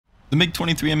The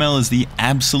MiG-23ML is the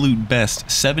absolute best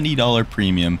 $70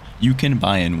 premium you can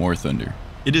buy in War Thunder.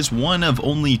 It is one of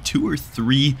only 2 or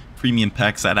 3 premium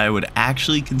packs that I would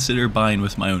actually consider buying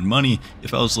with my own money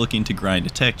if I was looking to grind a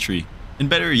tech tree. And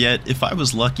better yet, if I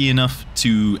was lucky enough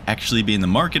to actually be in the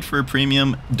market for a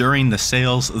premium during the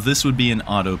sales, this would be an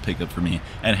auto pickup for me.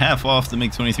 At half off, the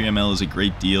MiG-23ML is a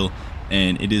great deal,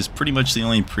 and it is pretty much the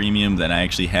only premium that I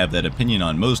actually have that opinion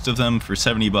on. Most of them for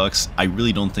 70 bucks, I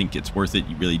really don't think it's worth it.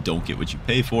 You really don't get what you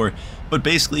pay for. But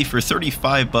basically for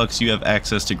 35 bucks, you have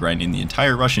access to grinding the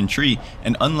entire Russian tree,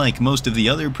 and unlike most of the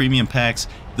other premium packs,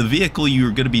 the vehicle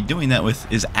you're going to be doing that with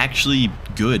is actually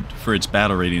good for its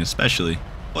battle rating especially.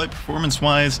 But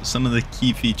performance-wise, some of the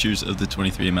key features of the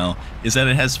 23ML is that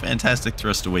it has fantastic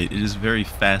thrust to weight. It is very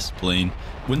fast plane.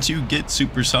 Once you get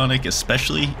supersonic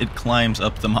especially, it climbs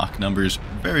up the Mach numbers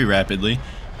very rapidly,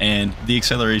 and the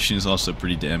acceleration is also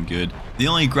pretty damn good. The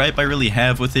only gripe I really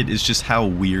have with it is just how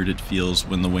weird it feels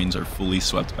when the wings are fully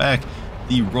swept back.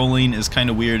 The rolling is kind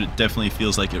of weird. It definitely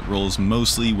feels like it rolls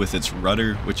mostly with its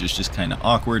rudder, which is just kind of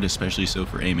awkward, especially so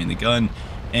for aiming the gun.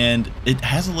 And it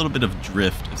has a little bit of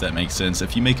drift, if that makes sense.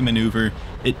 If you make a maneuver,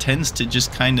 it tends to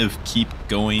just kind of keep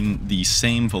going the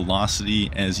same velocity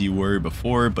as you were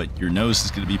before, but your nose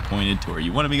is going to be pointed to where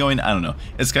you want to be going. I don't know.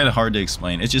 It's kind of hard to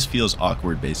explain. It just feels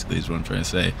awkward, basically, is what I'm trying to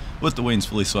say, with the wings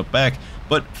fully swept back.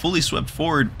 But fully swept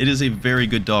forward, it is a very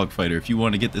good dogfighter. If you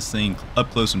want to get this thing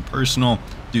up close and personal,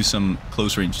 do some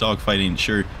close range dogfighting,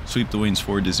 sure, sweep the wings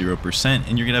forward to 0%,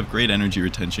 and you're going to have great energy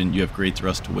retention. You have great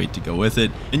thrust to weight to go with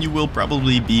it, and you will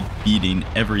probably be beating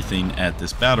everything at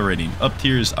this battle rating. Up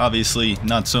tiers, obviously,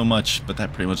 not so much, but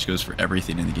that pretty much goes for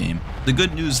everything in the game. The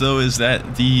good news, though, is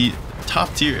that the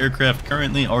top tier aircraft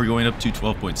currently are going up to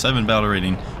 12.7 battle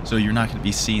rating, so you're not going to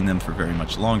be seeing them for very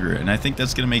much longer, and I think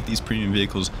that's going to make these premium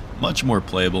vehicles much more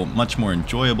playable, much more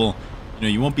enjoyable. You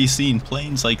know, you won't be seeing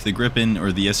planes like the Gripen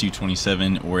or the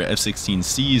Su-27 or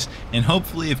F-16Cs, and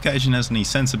hopefully, if Gaijin has any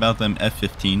sense about them,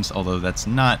 F-15s, although that's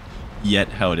not yet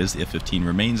how it is. The F-15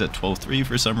 remains at 12.3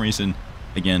 for some reason.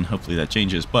 Again, hopefully that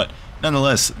changes, but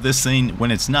nonetheless, this thing,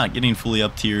 when it's not getting fully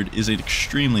up-tiered, is an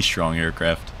extremely strong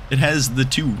aircraft. It has the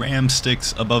 2 ram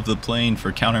sticks above the plane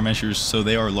for countermeasures, so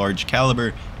they are large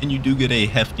caliber, and you do get a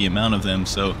hefty amount of them,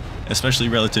 so especially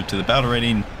relative to the battle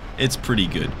rating, it's pretty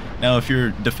good. Now, if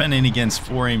you're defending against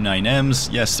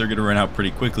 4AIM-9Ms, yes, they're going to run out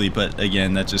pretty quickly, but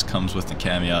again, that just comes with the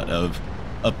caveat of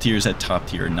up tiers at top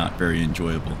tier are not very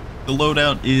enjoyable. The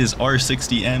loadout is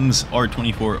R60Ms,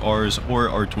 R24Rs, or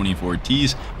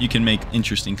R24Ts. You can make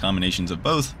interesting combinations of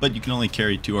both, but you can only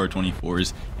carry 2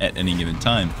 R24s at any given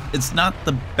time. It's not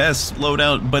the best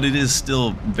loadout, but it is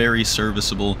still very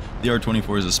serviceable. The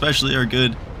R24s especially are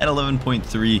good. At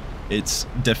 11.3, it's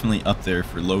definitely up there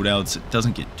for loadouts. It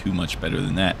doesn't get too much better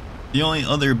than that. The only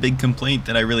other big complaint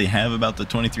that I really have about the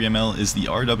 23ML is the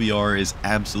RWR is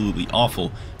absolutely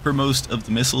awful. For most of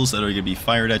the missiles that are going to be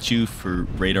fired at you, for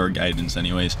radar guidance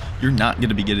anyways, you're not going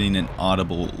to be getting an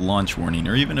audible launch warning,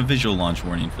 or even a visual launch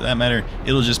warning for that matter.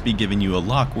 It'll just be giving you a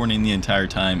lock warning the entire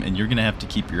time, and you're going to have to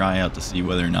keep your eye out to see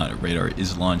whether or not a radar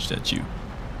is launched at you.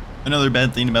 Another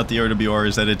bad thing about the RWR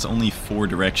is that it's only 4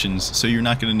 directions, so you're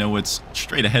not going to know what's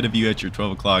straight ahead of you at your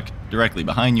 12 o'clock, directly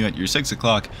behind you at your 6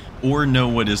 o'clock, or know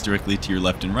what is directly to your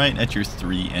left and right at your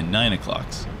 3 and 9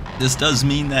 o'clocks. This does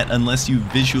mean that unless you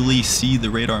visually see the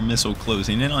radar missile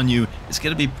closing in on you, it's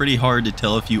going to be pretty hard to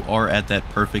tell if you are at that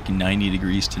perfect 90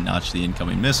 degrees to notch the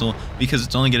incoming missile, because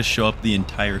it's only going to show up the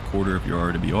entire quarter of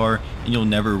your RWR, and you'll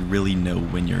never really know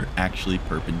when you're actually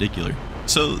perpendicular.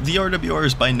 So the RWR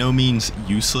is by no means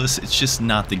useless, it's just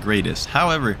not the greatest.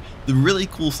 However, the really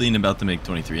cool thing about the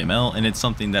MiG-23ML, and it's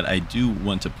something that I do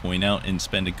want to point out and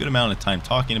spend a good amount of time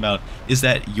talking about, is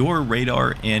that your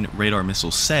radar and radar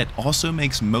missile set also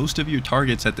makes most of your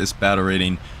targets at this battle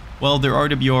rating, while their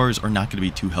RWRs are not going to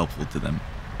be too helpful to them.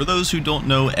 For those who don't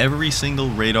know, every single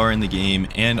radar in the game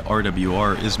and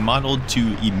RWR is modeled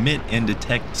to emit and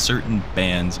detect certain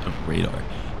bands of radar.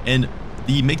 And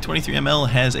the MiG-23ML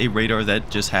has a radar that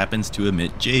just happens to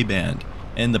emit J-band,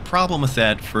 and the problem with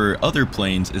that for other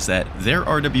planes is that their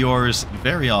RWRs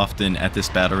very often at this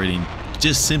battle rating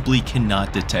just simply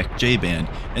cannot detect J-band,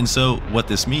 and so what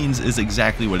this means is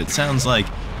exactly what it sounds like.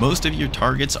 Most of your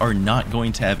targets are not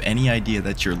going to have any idea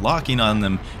that you're locking on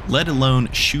them, let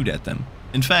alone shoot at them.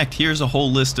 In fact, here's a whole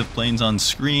list of planes on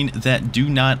screen that do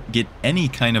not get any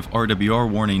kind of RWR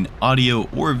warning, audio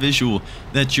or visual,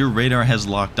 that your radar has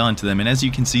locked onto them. And as you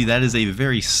can see, that is a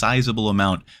very sizable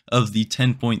amount of the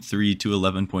 10.3 to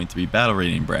 11.3 battle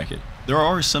rating bracket. There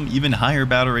are some even higher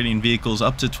battle rating vehicles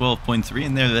up to 12.3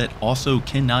 in there that also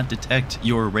cannot detect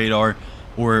your radar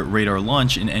or radar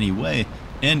launch in any way.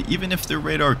 And even if their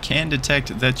radar can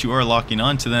detect that you are locking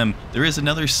onto them, there is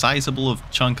another sizable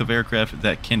chunk of aircraft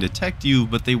that can detect you,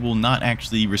 but they will not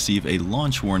actually receive a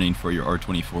launch warning for your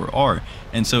R-24R.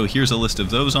 And so here's a list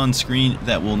of those on screen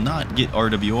that will not get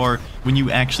RWR when you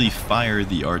actually fire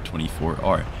the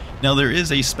R-24R. Now there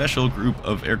is a special group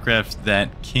of aircraft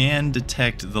that can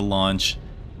detect the launch,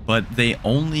 but they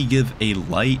only give a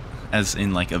light, as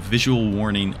in like a visual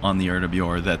warning on the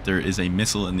RWR that there is a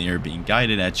missile in the air being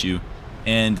guided at you.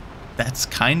 And that's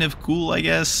kind of cool, I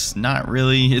guess. Not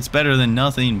really. It's better than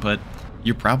nothing, but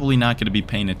you're probably not going to be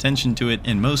paying attention to it,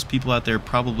 and most people out there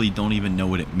probably don't even know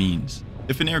what it means.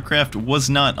 If an aircraft was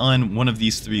not on one of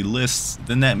these three lists,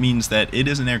 then that means that it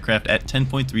is an aircraft at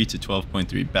 10.3 to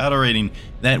 12.3 battle rating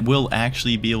that will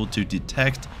actually be able to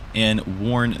detect and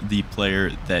warn the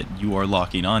player that you are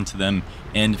locking onto them,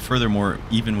 and furthermore,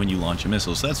 even when you launch a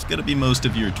missile. So that's going to be most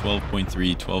of your 12.3,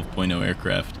 12.0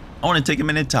 aircraft. I want to take a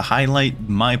minute to highlight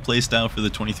my playstyle for the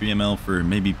 23ML for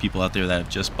maybe people out there that have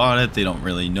just bought it. They don't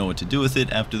really know what to do with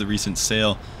it after the recent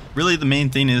sale. Really, the main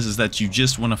thing is that you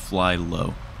just want to fly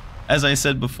low. As I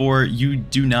said before, you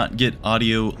do not get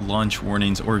audio launch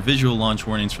warnings or visual launch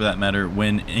warnings for that matter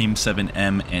when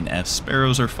AIM-7M and F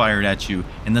Sparrows are fired at you,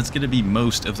 and that's going to be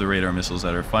most of the radar missiles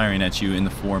that are firing at you in the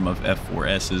form of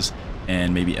F4Ss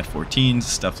and maybe F14s,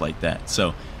 stuff like that.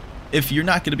 So if you're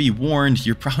not going to be warned,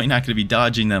 you're probably not going to be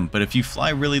dodging them, but if you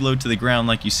fly really low to the ground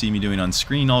like you see me doing on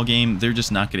screen all game, they're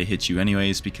just not going to hit you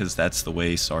anyways, because that's the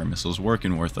way SAR missiles work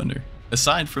in War Thunder.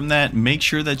 Aside from that, make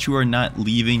sure that you are not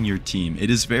leaving your team. It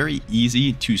is very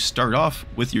easy to start off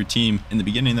with your team. In the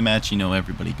beginning of the match, you know,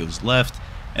 everybody goes left,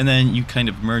 and then you kind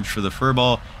of merge for the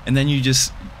furball, and then you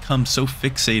just become so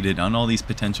fixated on all these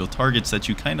potential targets that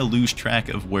you kind of lose track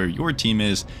of where your team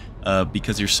is,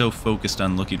 because you're so focused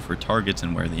on looking for targets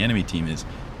and where the enemy team is.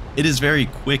 It is very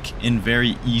quick and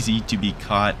very easy to be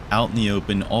caught out in the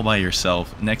open all by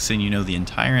yourself. Next thing you know, the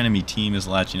entire enemy team is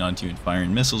latching onto you and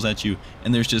firing missiles at you,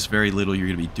 and there's just very little you're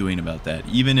going to be doing about that.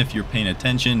 Even if you're paying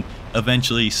attention,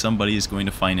 eventually somebody is going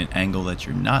to find an angle that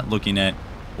you're not looking at,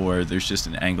 or there's just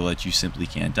an angle that you simply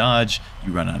can't dodge,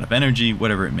 you run out of energy,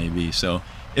 whatever it may be. So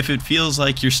if it feels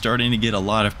like you're starting to get a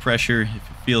lot of pressure, if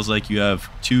it feels like you have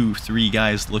 2-3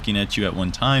 guys looking at you at one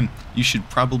time, you should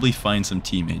probably find some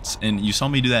teammates. And you saw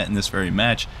me do that in this very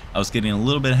match. I was getting a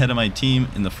little bit ahead of my team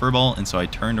in the furball, and so I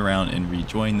turned around and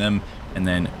rejoined them and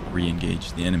then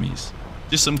re-engaged the enemies.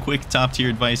 Just some quick top tier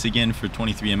advice again for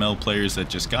 23ML players that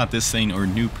just got this thing, or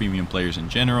new premium players in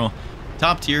general.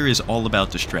 Top tier is all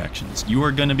about distractions. You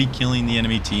are going to be killing the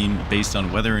enemy team based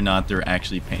on whether or not they're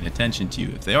actually paying attention to you.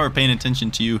 If they are paying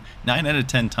attention to you, 9 out of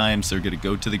 10 times they're going to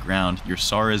go to the ground, your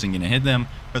SAR isn't going to hit them,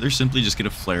 or they're simply just going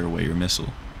to flare away your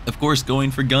missile. Of course, going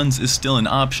for guns is still an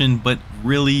option, but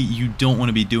really you don't want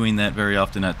to be doing that very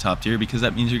often at top tier, because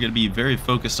that means you're going to be very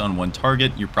focused on one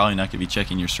target. You're probably not going to be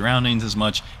checking your surroundings as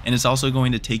much, and it's also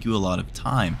going to take you a lot of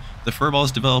time. The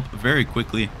furballs develop very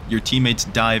quickly, your teammates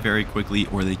die very quickly,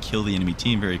 or they kill the enemy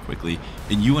team very quickly,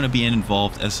 and you want to be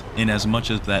involved in as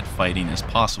much of that fighting as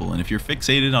possible. And if you're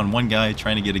fixated on one guy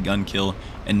trying to get a gun kill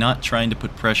and not trying to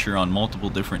put pressure on multiple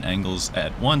different angles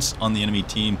at once on the enemy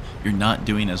team, you're not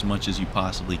doing as much as you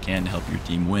possibly can to help your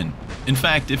team win. In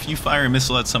fact, if you fire a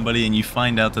missile at somebody and you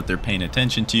find out that they're paying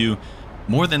attention to you,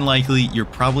 more than likely you're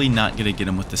probably not going to get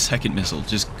them with the second missile.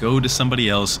 Just go to somebody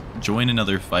else, join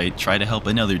another fight, try to help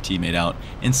another teammate out,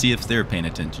 and see if they're paying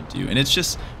attention to you. And it's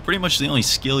just pretty much the only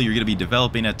skill you're going to be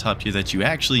developing at top tier that you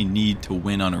actually need to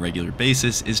win on a regular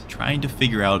basis, is trying to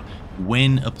figure out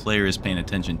when a player is paying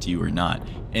attention to you or not.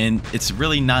 And it's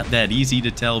really not that easy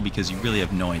to tell, because you really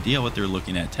have no idea what they're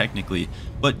looking at technically,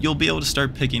 but you'll be able to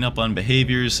start picking up on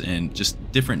behaviors and just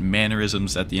different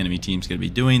mannerisms that the enemy team's going to be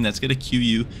doing that's going to cue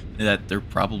you that they're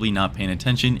probably not paying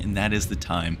attention, and that is the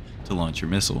time to launch your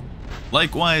missile.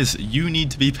 Likewise, you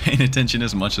need to be paying attention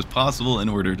as much as possible in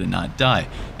order to not die,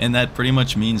 and that pretty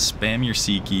much means spam your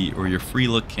C key or your free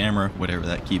look camera, whatever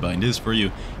that keybind is for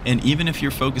you. And even if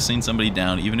you're focusing somebody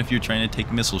down, even if you're trying to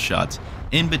take missile shots,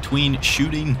 in between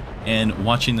shooting and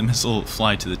watching the missile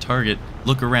fly to the target,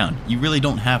 look around. You really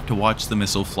don't have to watch the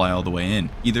missile fly all the way in.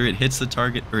 Either it hits the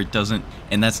target or it doesn't,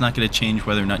 and that's not going to change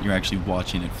whether or not you're actually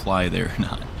watching it fly there or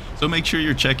not. So make sure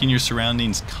you're checking your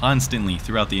surroundings constantly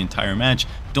throughout the entire match.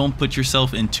 Don't put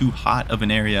yourself in too hot of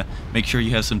an area. Make sure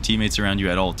you have some teammates around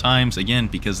you at all times, again,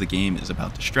 because the game is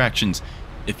about distractions.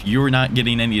 If you're not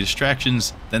getting any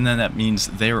distractions, then that means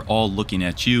they're all looking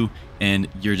at you, and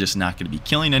you're just not going to be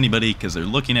killing anybody because they're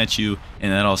looking at you,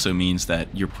 and that also means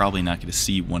that you're probably not going to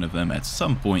see one of them at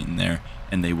some point in there,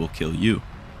 and they will kill you.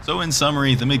 So in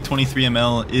summary, the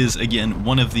MiG-23ML is again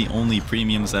one of the only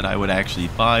premiums that I would actually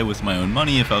buy with my own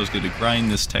money if I was going to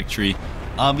grind this tech tree.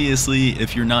 Obviously,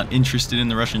 if you're not interested in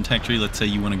the Russian tech tree, let's say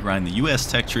you want to grind the US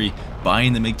tech tree,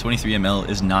 buying the MiG-23ML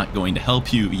is not going to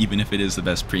help you, even if it is the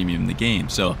best premium in the game.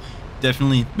 So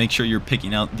definitely make sure you're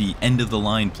picking out the end of the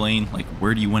line plane, like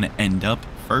where do you want to end up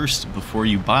first before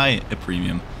you buy a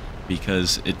premium,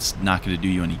 because it's not going to do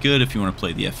you any good if you want to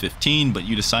play the F-15, but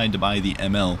you decide to buy the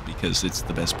ML because it's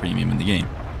the best premium in the game.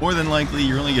 More than likely,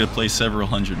 you're only going to play several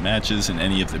hundred matches in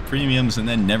any of the premiums and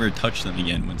then never touch them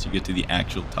again once you get to the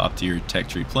actual top tier tech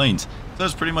tree planes. So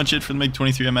that's pretty much it for the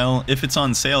MiG-23ML. If it's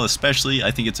on sale especially,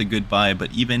 I think it's a good buy,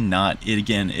 but even not, it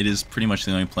is pretty much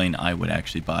the only plane I would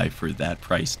actually buy for that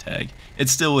price tag. It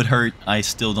still would hurt, I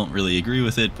still don't really agree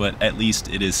with it, but at least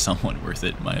it is somewhat worth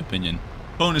it in my opinion.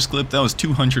 Bonus clip, that was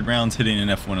 200 rounds hitting an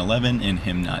F-111 and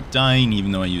him not dying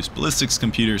even though I used ballistics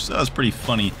computers, so that was pretty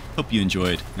funny. Hope you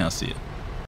enjoyed, and I'll see you.